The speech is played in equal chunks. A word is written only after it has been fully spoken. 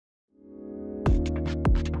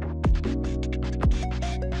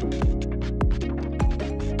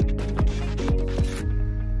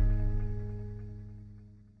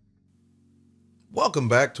Welcome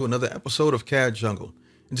back to another episode of CAD Jungle.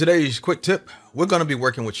 In today's quick tip, we're going to be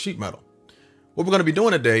working with sheet metal. What we're going to be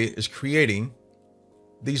doing today is creating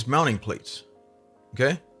these mounting plates.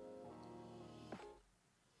 Okay.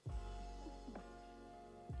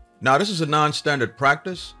 Now this is a non-standard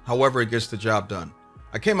practice. However, it gets the job done.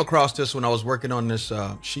 I came across this when I was working on this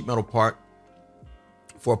sheet metal part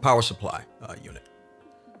for a power supply unit.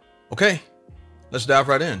 Okay, let's dive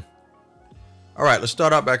right in. All right, let's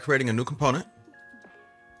start out by creating a new component.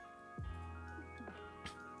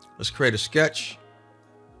 Let's create a sketch.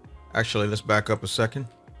 Actually, let's back up a second.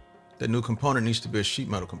 The new component needs to be a sheet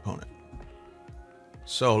metal component.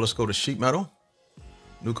 So let's go to sheet metal,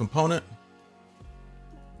 new component,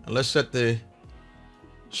 and let's set the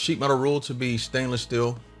sheet metal rule to be stainless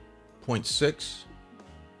steel 0.6.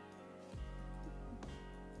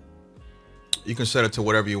 You can set it to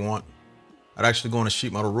whatever you want. I'd actually go into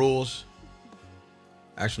sheet metal rules.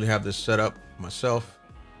 I actually have this set up myself.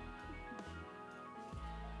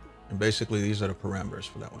 And basically these are the parameters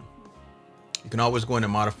for that one. You can always go in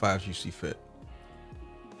and modify as you see fit.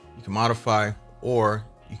 You can modify or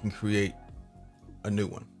you can create a new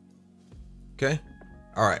one. Okay.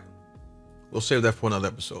 All right. We'll save that for another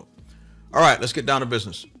episode. All right, let's get down to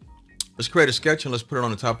business. Let's create a sketch and let's put it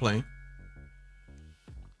on the top plane.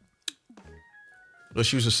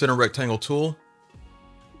 Let's use the center rectangle tool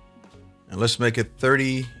and let's make it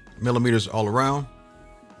 30 millimeters all around.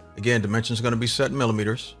 Again, dimensions are going to be set in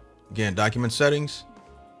millimeters. Again, document settings.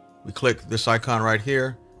 We click this icon right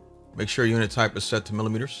here. Make sure unit type is set to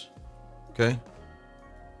millimeters. Okay.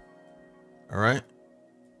 All right.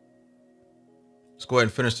 Let's go ahead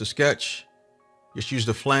and finish the sketch. Just use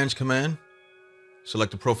the flange command. Select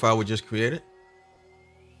the profile we just created.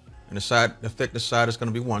 And the thickness side is going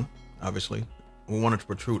to be 1, obviously. We want it to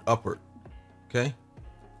protrude upward. Okay.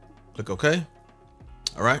 Click OK.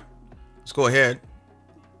 All right. Let's go ahead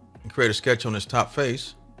and create a sketch on this top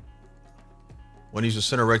face. We'll use the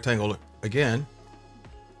center rectangle again.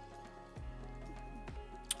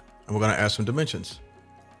 And we're going to add some dimensions.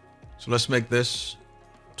 So let's make this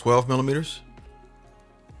 12 millimeters.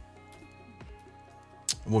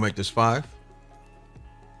 And we'll make this 5.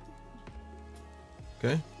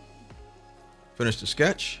 Okay. Finish the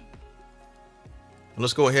sketch. And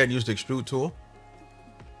let's go ahead and use the extrude tool.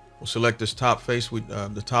 We'll select this top face with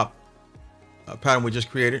the top pattern we just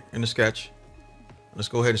created in the sketch. Let's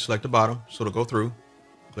go ahead and select the bottom so it'll go through.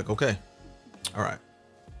 Click OK. All right.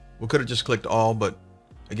 We could have just clicked all, but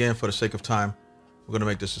again, for the sake of time, we're going to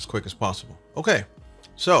make this as quick as possible. Okay.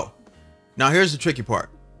 So now here's the tricky part.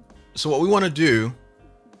 So what we want to do,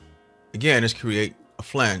 again, is create a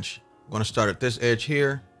flange. We're going to start at this edge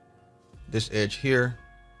here, this edge here.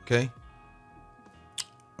 Okay.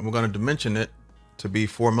 And we're going to dimension it to be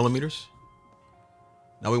 4 millimeters.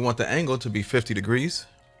 Now we want the angle to be 50 degrees.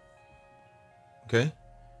 Okay.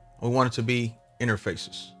 We want it to be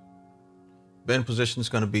interfaces. Bend position is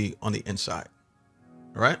going to be on the inside.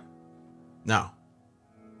 All right. Now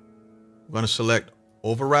we're going to select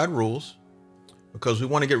override rules because we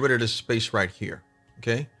want to get rid of this space right here.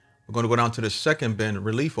 Okay. We're going to go down to the second bend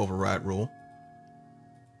relief override rule.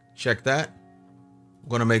 Check that. We're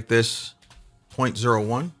going to make this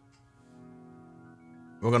 0.01.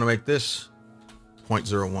 We're going to make this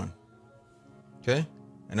 0.01. Okay.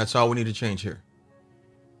 And that's all we need to change here.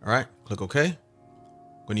 All right. Click OK. I'm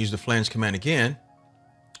going to use the flange command again.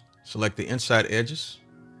 Select the inside edges.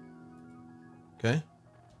 Okay.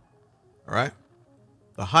 All right.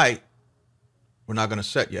 The height, we're not going to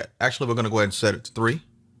set yet. Actually, we're going to go ahead and set it to 3.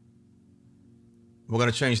 We're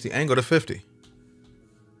going to change the angle to 50.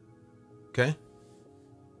 Okay.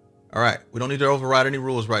 All right. We don't need to override any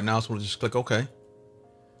rules right now, so we'll just click OK. I'm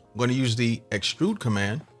going to use the extrude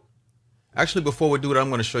command. Actually, before we do it, I'm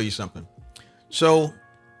going to show you something. So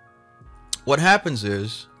what happens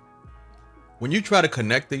is when you try to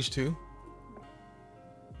connect these two,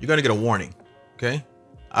 you're going to get a warning. Okay.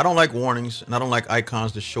 I don't like warnings and I don't like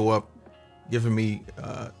icons to show up giving me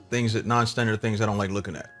things that non-standard things I don't like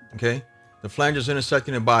looking at. Okay. The flanges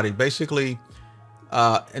intersecting the body. Basically,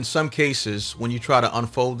 in some cases, when you try to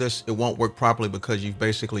unfold this, it won't work properly because you've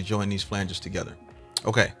basically joined these flanges together.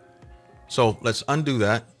 Okay. So let's undo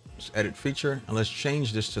that. Let's edit feature and let's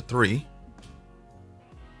change this to 3.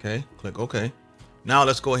 Okay. Click OK. Now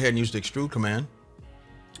let's go ahead and use the extrude command.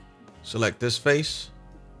 Select this face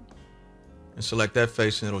and select that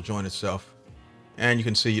face and it'll join itself. And you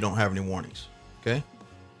can see you don't have any warnings. Okay.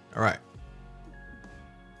 All right.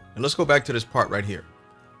 And let's go back to this part right here.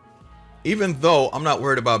 Even though I'm not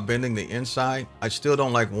worried about bending the inside, I still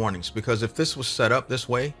don't like warnings because if this was set up this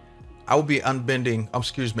way, I would be unfolding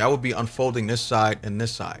this side and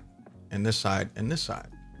this side. and this side and this side.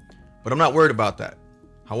 But I'm not worried about that.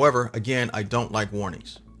 However, again, I don't like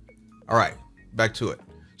warnings. All right, back to it.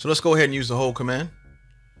 So let's go ahead and use the hold command.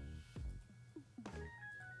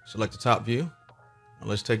 Select the top view. Now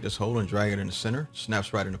let's take this hole and drag it in the center.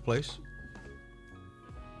 Snaps right into place.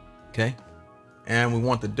 Okay. And we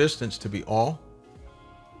want the distance to be all.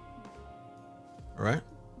 All right.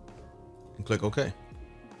 And click OK.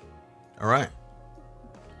 All right.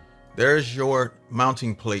 There's your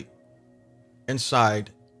mounting plate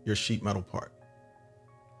inside your sheet metal part.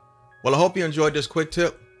 Well, I hope you enjoyed this quick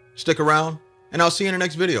tip. Stick around, and I'll see you in the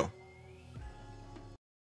next video.